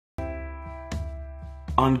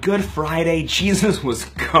On Good Friday, Jesus was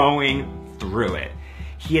going through it.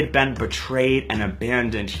 He had been betrayed and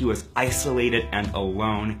abandoned. He was isolated and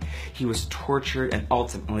alone. He was tortured and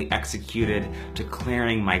ultimately executed,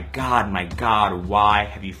 declaring, my God, why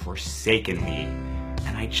have you forsaken me?"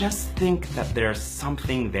 And I just think that there's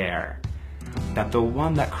something there, that the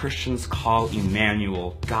one that Christians call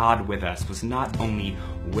Emmanuel, God with us, was not only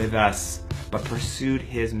with us, but pursued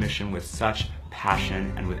his mission with such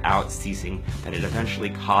passion and without ceasing that it eventually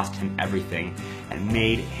cost him everything and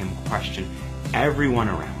made him question everyone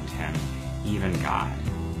around him, even God.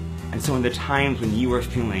 And so in the times when you are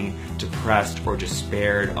feeling depressed or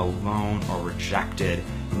despaired, alone or rejected,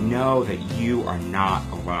 know that you are not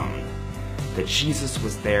alone, that Jesus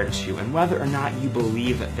was there too. And whether or not you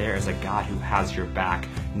believe that there is a God who has your back,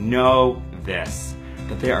 know this,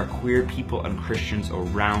 that there are queer people and Christians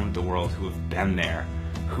around the world who have been there,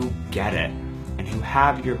 who get it, and who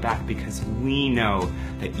have your back, because we know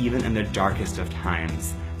that even in the darkest of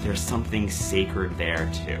times, there's something sacred there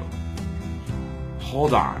too.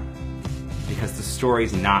 Hold on, because the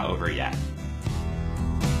story's not over yet.